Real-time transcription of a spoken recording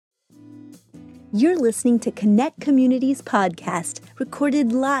You're listening to Connect Communities podcast,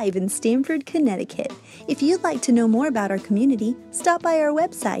 recorded live in Stamford, Connecticut. If you'd like to know more about our community, stop by our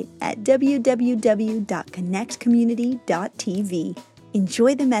website at www.connectcommunity.tv.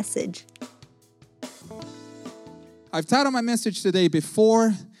 Enjoy the message. I've titled my message today,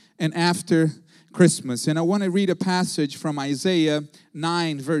 Before and After Christmas. And I want to read a passage from Isaiah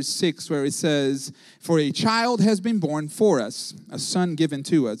 9, verse 6, where it says, "For a child has been born for us, a son given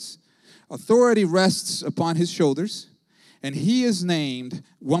to us. Authority rests upon his shoulders, and he is named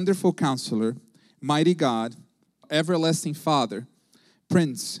Wonderful Counselor, Mighty God, Everlasting Father,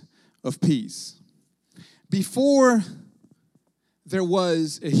 Prince of Peace." Before there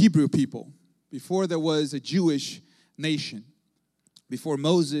was a Hebrew people, before there was a Jewish nation, before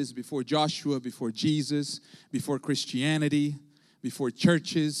Moses, before Joshua, before Jesus, before Christianity, before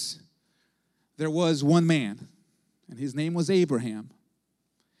churches, there was one man, and his name was Abraham.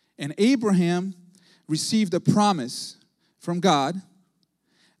 And Abraham received a promise from God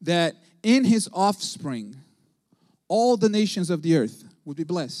that in his offspring, all the nations of the earth would be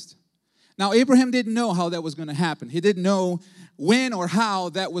blessed. Now, Abraham didn't know how that was going to happen. He didn't know when or how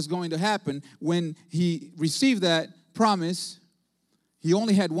that was going to happen. When he received that promise, he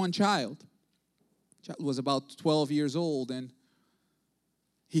only had one child. The child was about 12 years old, and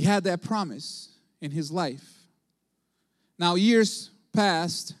he had that promise in his life. Now, years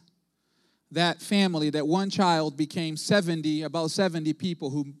passed. That family, that one child became about 70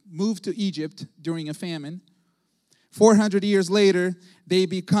 people who moved to Egypt during a famine. 400 years later, they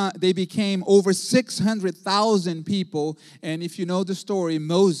became over 600,000 people. And if you know the story,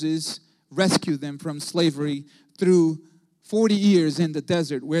 Moses rescued them from slavery through 40 years in the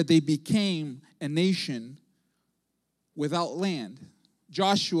desert, where they became a nation without land.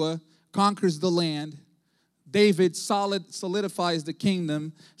 Joshua conquers the land. David solidifies the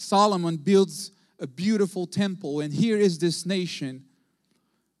kingdom. Solomon builds a beautiful temple. And here is this nation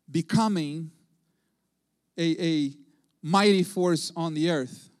becoming a mighty force on the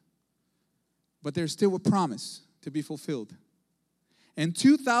earth. But there's still a promise to be fulfilled. And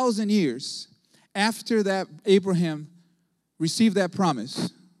 2,000 years after that, Abraham received that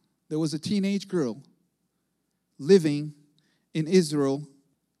promise, there was a teenage girl living in Israel,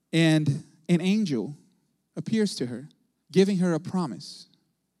 and an angel appears to her, giving her a promise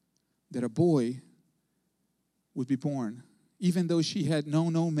that a boy would be born. Even though she had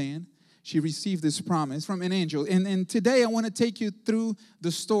known no man, she received this promise from an angel. And today I want to take you through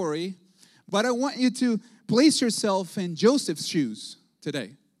the story, but I want you to place yourself in Joseph's shoes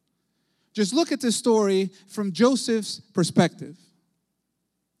today. Just look at the story from Joseph's perspective.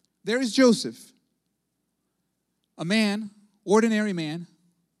 There is Joseph, a man, ordinary man,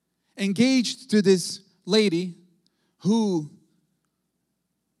 engaged to this lady who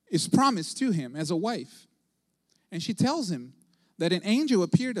is promised to him as a wife. And she tells him that an angel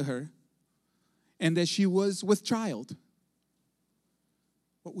appeared to her and that she was with child.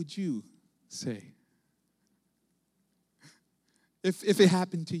 What would you say if it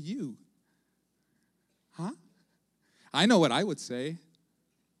happened to you? Huh? I know what I would say.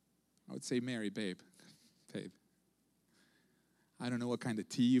 I would say, Mary, babe. I don't know what kind of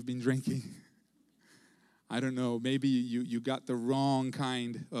tea you've been drinking. I don't know, maybe you got the wrong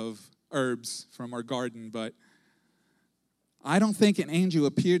kind of herbs from our garden, but I don't think an angel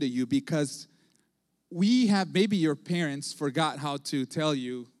appeared to you because maybe your parents forgot how to tell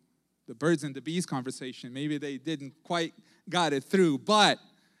you the birds and the bees conversation. Maybe they didn't quite got it through, but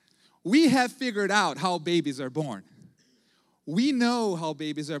we have figured out how babies are born. We know how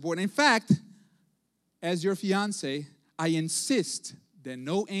babies are born. In fact, as your fiance, I insist that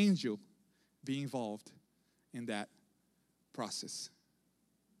no angel be involved in that process,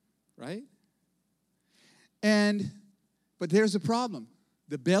 right? But there's a problem.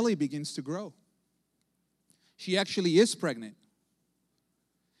 The belly begins to grow. She actually is pregnant.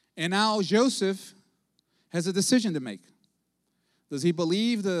 And now Joseph has a decision to make. Does he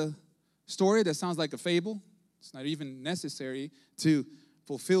believe the story that sounds like a fable? It's not even necessary to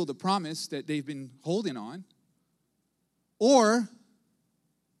fulfill the promise that they've been holding on. Or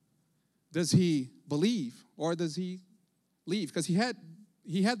does he believe? Or does he leave? Because he had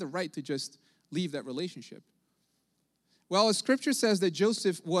the right to just leave that relationship. Well, Scripture says that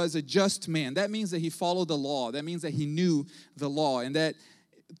Joseph was a just man. That means that he followed the law. That means that he knew the law. And that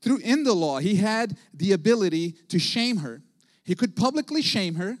in the law, he had the ability to shame her. He could publicly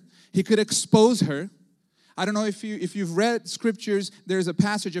shame her. He could expose her. I don't know if you've read scriptures, there's a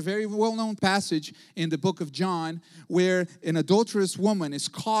passage, a very well-known passage in the book of John, where an adulterous woman is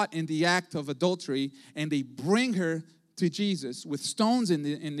caught in the act of adultery, and they bring her to Jesus with stones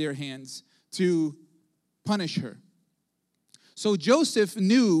in their hands to punish her. So Joseph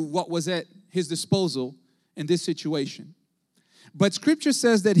knew what was at his disposal in this situation. But Scripture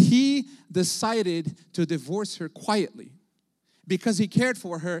says that he decided to divorce her quietly. Because he cared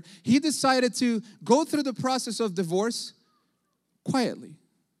for her, he decided to go through the process of divorce quietly.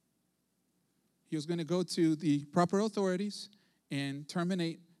 He was going to go to the proper authorities and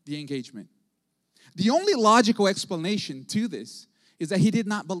terminate the engagement. The only logical explanation to this is that he did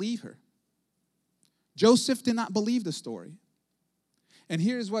not believe her. Joseph did not believe the story. And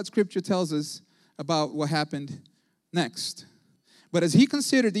here's what Scripture tells us about what happened next. But as he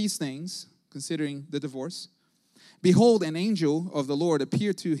considered these things, considering the divorce, behold, an angel of the Lord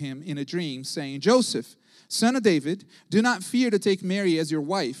appeared to him in a dream, saying, Joseph, son of David, do not fear to take Mary as your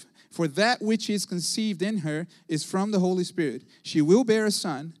wife, for that which is conceived in her is from the Holy Spirit. She will bear a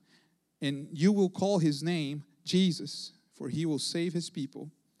son, and you will call his name Jesus, for he will save his people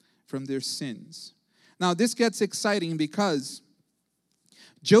from their sins. Now, this gets exciting because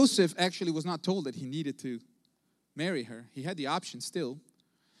Joseph actually was not told that he needed to marry her. He had the option still.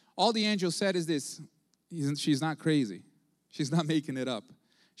 All the angel said is this: she's not crazy. She's not making it up.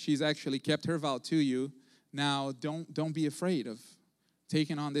 She's actually kept her vow to you. Now, don't be afraid of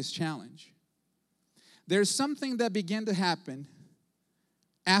taking on this challenge. There's something that began to happen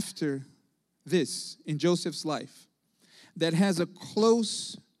after this in Joseph's life that has a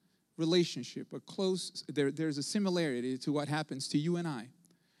close relationship, there's a similarity to what happens to you and I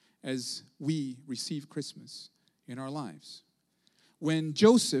as we receive Christmas in our lives. When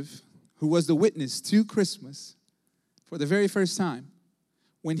Joseph, who was the witness to Christmas for the very first time,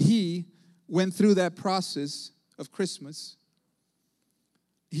 when he went through that process of Christmas,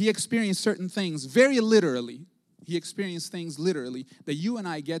 he experienced certain things very literally. He experienced things literally that you and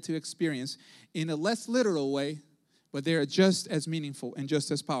I get to experience in a less literal way, but they are just as meaningful and just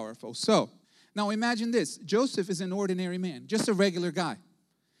as powerful. So, now imagine this. Joseph is an ordinary man, just a regular guy,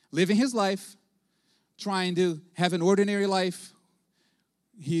 living his life, trying to have an ordinary life.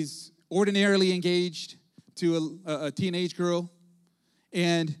 He's ordinarily engaged to a teenage girl,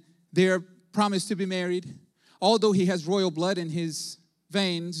 and they're promised to be married. Although he has royal blood in his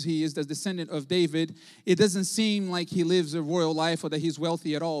veins, he is the descendant of David, it doesn't seem like he lives a royal life or that he's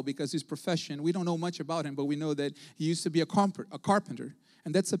wealthy at all, because his profession, we don't know much about him, but we know that he used to be a carpenter,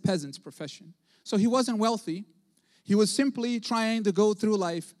 and that's a peasant's profession. So he wasn't wealthy. He was simply trying to go through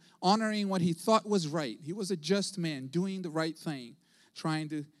life honoring what he thought was right. He was a just man, doing the right thing, trying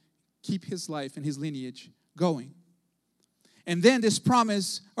to keep his life and his lineage going. And then this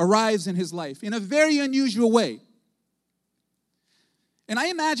promise arrives in his life in a very unusual way. And I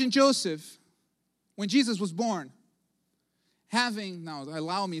imagine Joseph, when Jesus was born, now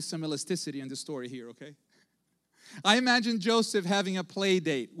allow me some elasticity in the story here, okay? I imagine Joseph having a play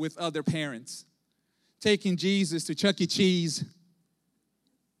date with other parents, taking Jesus to Chuck E. Cheese.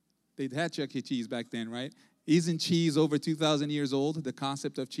 They'd had Chuck E. Cheese back then, right? Isn't cheese over 2,000 years old? The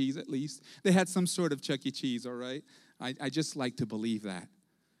concept of cheese, at least. They had some sort of Chuck E. Cheese, all right? I just like to believe that.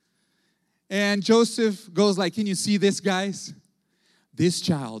 And Joseph goes like, can you see this, guys? This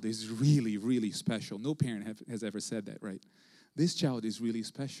child is really, really special. No parent has ever said that, right? This child is really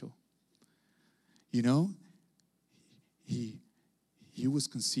special. You know, he was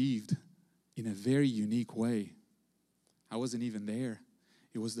conceived in a very unique way. I wasn't even there.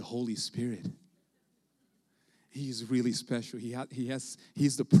 It was the Holy Spirit. He's really special.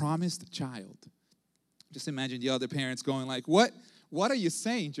 He's the promised child. Just imagine the other parents going like, what are you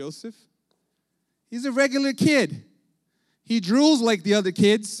saying, Joseph? He's a regular kid. He drools like the other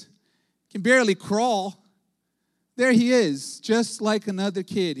kids, can barely crawl. There he is, just like another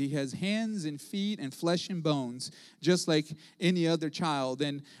kid. He has hands and feet and flesh and bones, just like any other child.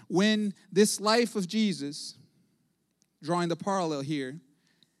 And when this life of Jesus, drawing the parallel here,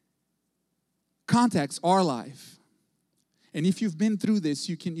 contacts our life, and if you've been through this,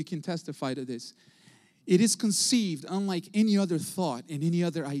 you can testify to this. It is conceived unlike any other thought and any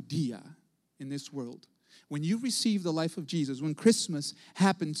other idea in this world. When you receive the life of Jesus, when Christmas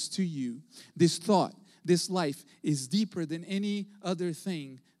happens to you, this thought, this life is deeper than any other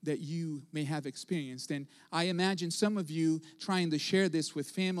thing that you may have experienced. And I imagine some of you trying to share this with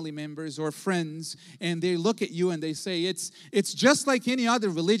family members or friends, and they look at you and they say, it's just like any other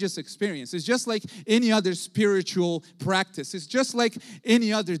religious experience. It's just like any other spiritual practice. It's just like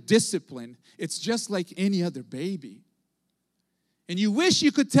any other discipline. It's just like any other baby. And you wish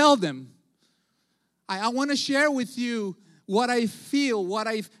you could tell them, I want to share with you what I feel, what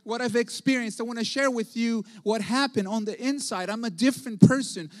I've experienced. I want to share with you what happened on the inside. I'm a different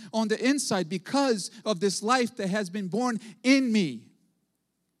person on the inside because of this life that has been born in me.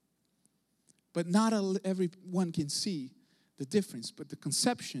 but not everyone can see the difference. But the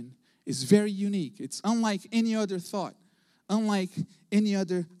conception is very unique. It's unlike any other thought, unlike any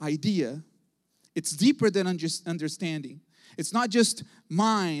other idea. It's deeper than understanding. It's not just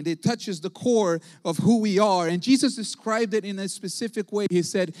mind. It touches the core of who we are. And Jesus described it in a specific way. He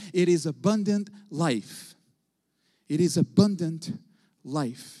said, it is abundant life. It is abundant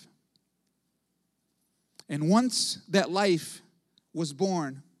life. And once that life was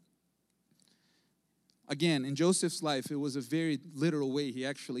born, again, in Joseph's life, it was a very literal way. He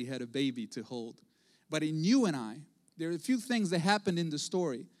actually had a baby to hold. But in you and I, there are a few things that happened in the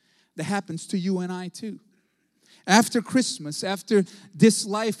story that happens to you and I too. After Christmas, after this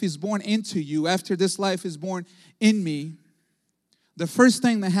life is born into you, after this life is born in me, the first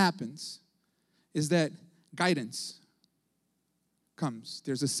thing that happens is that guidance comes.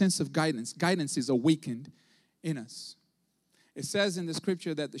 There's a sense of guidance. Guidance is awakened in us. It says in the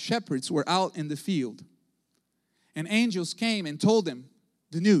scripture that the shepherds were out in the field, and angels came and told them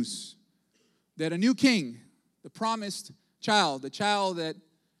the news that a new king, the promised child, the child that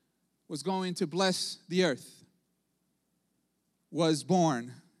was going to bless the earth, was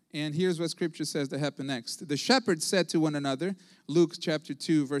born. And here's what scripture says that happened next. The shepherds said to one another, Luke chapter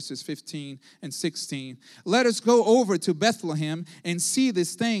 2, verses 15 and 16, let us go over to Bethlehem and see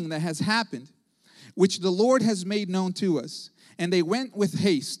this thing that has happened, which the Lord has made known to us. And they went with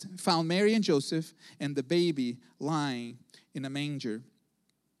haste, found Mary and Joseph, and the baby lying in a manger.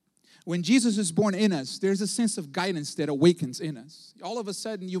 When Jesus is born in us, there's a sense of guidance that awakens in us. All of a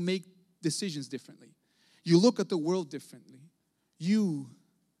sudden, you make decisions differently. You look at the world differently. You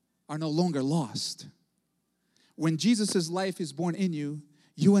are no longer lost. When Jesus' life is born in you,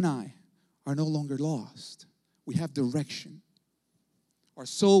 you and I are no longer lost. We have direction. Our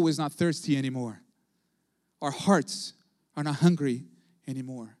soul is not thirsty anymore. Our hearts are not hungry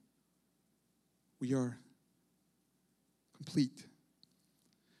anymore. We are complete.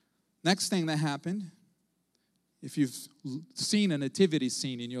 Next thing that happened, if you've seen a nativity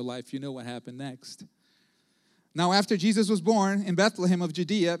scene in your life, you know what happened next. Now, after Jesus was born in Bethlehem of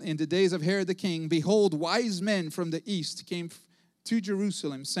Judea in the days of Herod the king, behold, wise men from the east came to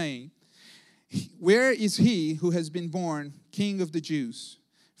Jerusalem, saying, where is he who has been born King of the Jews?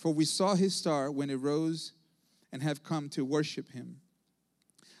 For we saw his star when it rose and have come to worship him.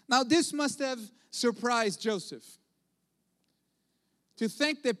 Now, this must have surprised Joseph. To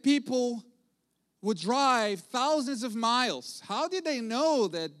think that people would drive thousands of miles. How did they know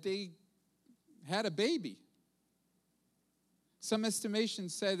that they had a baby? Some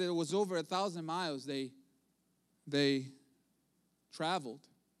estimations say that it was over 1,000 miles they traveled.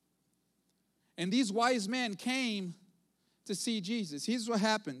 And these wise men came to see Jesus. Here's what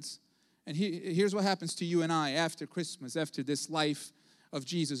happens. And here's what happens to you and I after Christmas, after this life of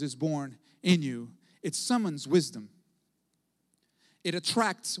Jesus is born in you. It summons wisdom. It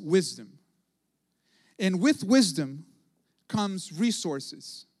attracts wisdom. And with wisdom comes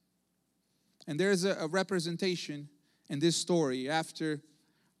resources. And there's a representation in this story. After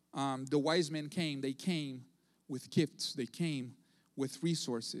the wise men came, they came with gifts. They came with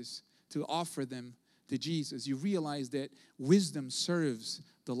resources to offer them to Jesus. You realize that wisdom serves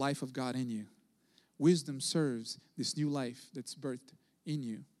the life of God in you. Wisdom serves this new life that's birthed in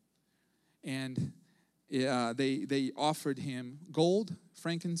you. And they offered him gold,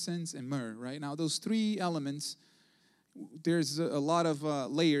 frankincense, and myrrh, right? Now, those three elements, there's a lot of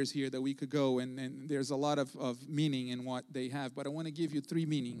layers here that we could go, and there's a lot of meaning in what they have. But I want to give you three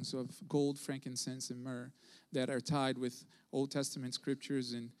meanings of gold, frankincense, and myrrh that are tied with Old Testament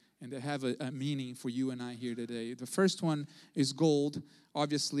scriptures and they have a meaning for you and I here today. The first one is gold.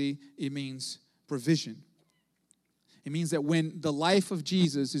 Obviously, it means provision. It means that when the life of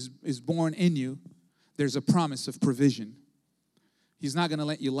Jesus is born in you, there's a promise of provision. He's not going to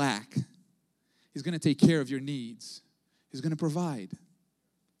let you lack. He's going to take care of your needs. He's going to provide.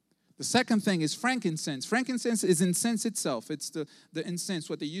 The second thing is frankincense. Frankincense is incense itself. It's the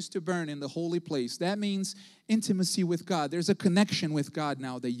incense, what they used to burn in the holy place. That means intimacy with God. There's a connection with God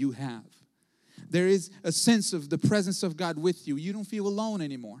now that you have. There is a sense of the presence of God with you. You don't feel alone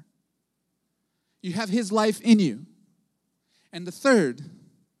anymore. You have His life in you. And the third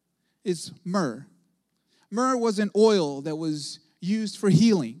is myrrh. Myrrh was an oil that was used for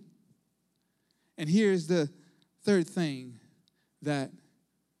healing. And here's the third thing that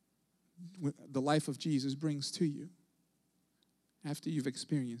the life of Jesus brings to you after you've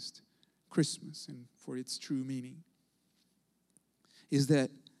experienced Christmas and for its true meaning, is that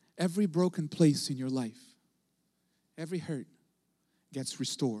every broken place in your life, every hurt gets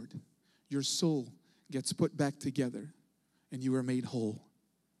restored. Your soul gets put back together and you are made whole.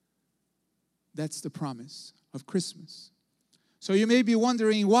 That's the promise of Christmas. So you may be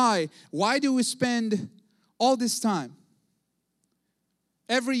wondering why. Why do we spend all this time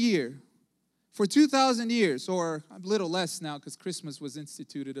every year for 2,000 years, or a little less now because Christmas was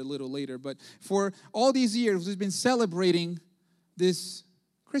instituted a little later, but for all these years we've been celebrating this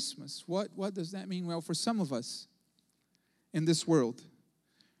Christmas. What does that mean? Well, for some of us in this world,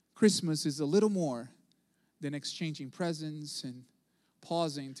 Christmas is a little more than exchanging presents and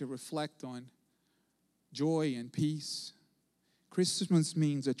pausing to reflect on joy and peace. Christmas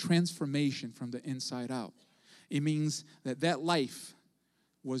means a transformation from the inside out. It means that life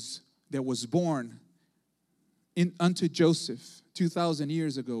that was born unto Joseph 2,000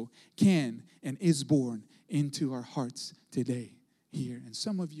 years ago can and is born into our hearts today here. And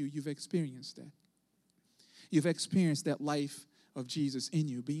some of you, you've experienced that. You've experienced that life of Jesus in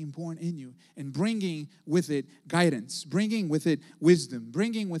you, being born in you, and bringing with it guidance, bringing with it wisdom,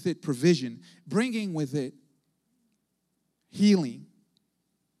 bringing with it provision, bringing with it healing,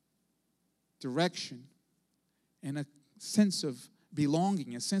 direction, and a sense of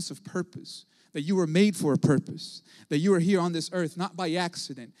belonging, a sense of purpose, that you were made for a purpose, that you are here on this earth not by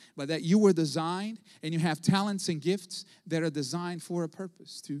accident, but that you were designed and you have talents and gifts that are designed for a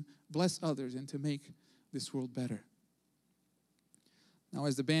purpose, to bless others and to make this world better. Now,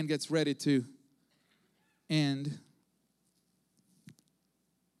 as the band gets ready to end,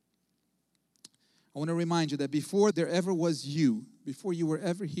 I want to remind you that before there ever was you, before you were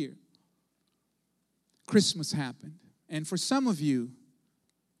ever here, Christmas happened. And for some of you,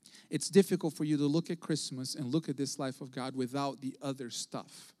 it's difficult for you to look at Christmas and look at this life of God without the other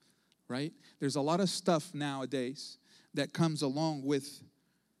stuff, right? There's a lot of stuff nowadays that comes along with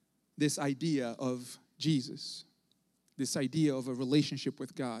this idea of Jesus, this idea of a relationship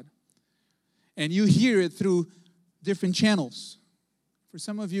with God. And you hear it through different channels. For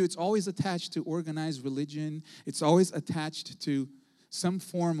some of you, it's always attached to organized religion. It's always attached to some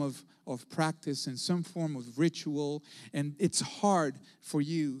form of practice and some form of ritual. And it's hard for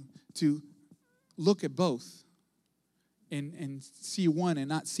you to look at both and see one and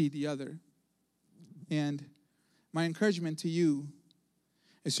not see the other. And my encouragement to you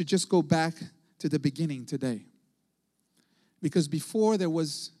is to just go back to the beginning today. Because before there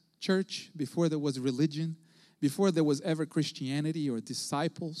was church, before there was religion, before there was ever Christianity or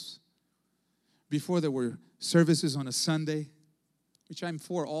disciples, before there were services on a Sunday, which I'm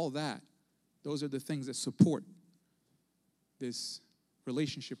for all that. Those are the things that support this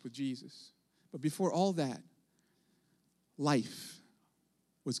relationship with Jesus. But before all that, life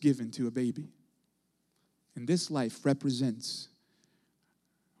was given to a baby. And this life represents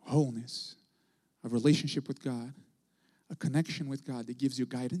wholeness, a relationship with God, a connection with God that gives you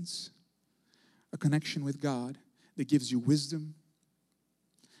guidance, a connection with God that gives you wisdom,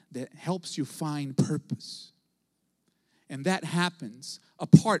 that helps you find purpose. And that happens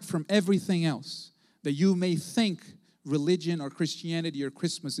apart from everything else that you may think religion or Christianity or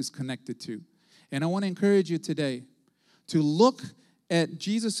Christmas is connected to. And I want to encourage you today to look at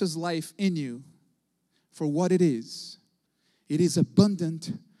Jesus' life in you for what it is. It is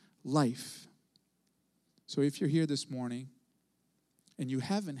abundant life. So if you're here this morning and you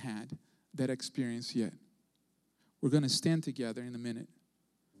haven't had that experience yet, we're going to stand together in a minute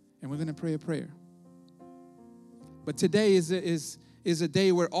and we're going to pray a prayer. But today is a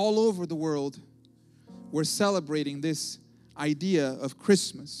day where all over the world we're celebrating this idea of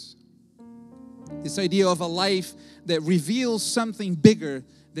Christmas. This idea of a life that reveals something bigger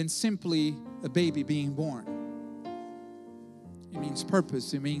than simply a baby being born. It means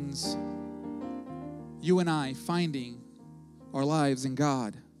purpose. It means you and I finding our lives in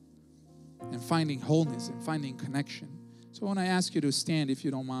God and finding wholeness and finding connection. So I want to ask you to stand, if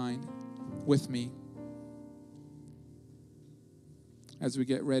you don't mind, with me as we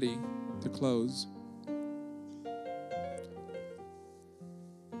get ready to close.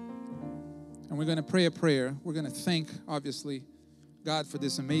 And we're going to pray a prayer. We're going to thank, obviously, God for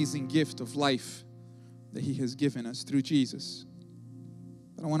this amazing gift of life that He has given us through Jesus.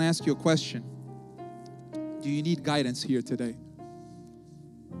 But I want to ask you a question. Do you need guidance here today?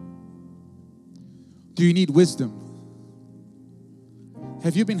 Do you need wisdom?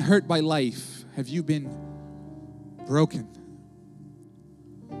 Have you been hurt by life? Have you been broken?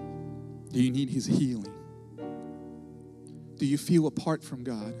 Do you need His healing? Do you feel apart from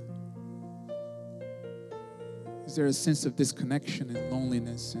God? Is there a sense of disconnection and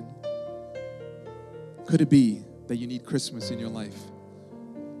loneliness? And could it be that you need Christmas in your life?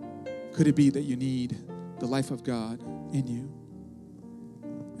 Could it be that you need the life of God in you?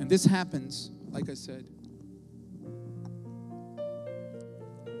 And this happens, like I said,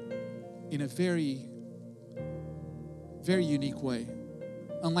 in a very, very unique way,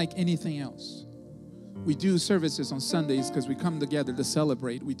 unlike anything else. We do services on Sundays because we come together to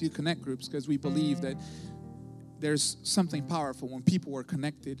celebrate. We do connect groups because we believe that there's something powerful when people are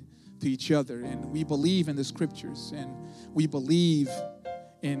connected to each other. And we believe in the scriptures, and we believe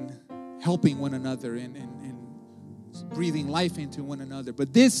in helping one another and breathing life into one another.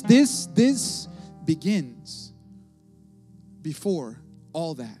 But this begins before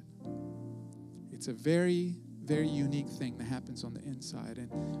all that. It's a very, very unique thing that happens on the inside. And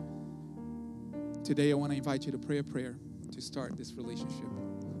today I want to invite you to pray a prayer to start this relationship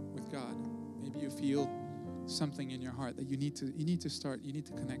with God. Maybe you feel something in your heart that you need to start, you need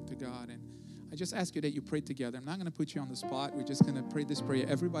to connect to God. And I just ask you that you pray together. I'm not going to put you on the spot. We're just going to pray this prayer.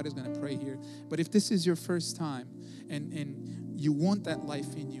 Everybody's going to pray here. But if this is your first time and you want that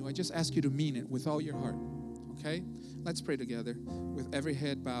life in you, I just ask you to mean it with all your heart. Okay? Let's pray together with every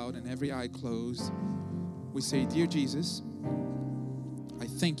head bowed and every eye closed. We say, Dear Jesus, I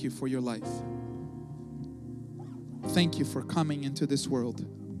thank you for your life. Thank you for coming into this world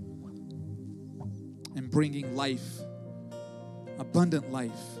and bringing life, abundant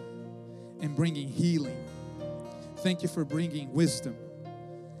life, and bringing healing. Thank you for bringing wisdom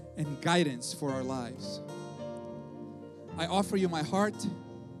and guidance for our lives. I offer you my heart,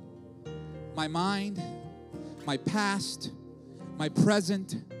 my mind, my past, my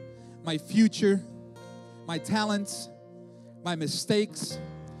present, my future, my talents, my mistakes,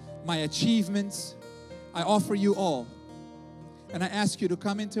 my achievements. I offer you all. And I ask you to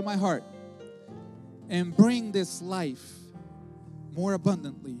come into my heart and bring this life more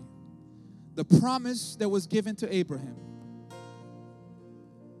abundantly. The promise that was given to Abraham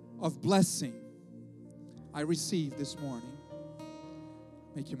of blessing, I receive this morning.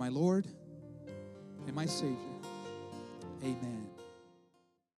 Make you my Lord and my Savior. Amen.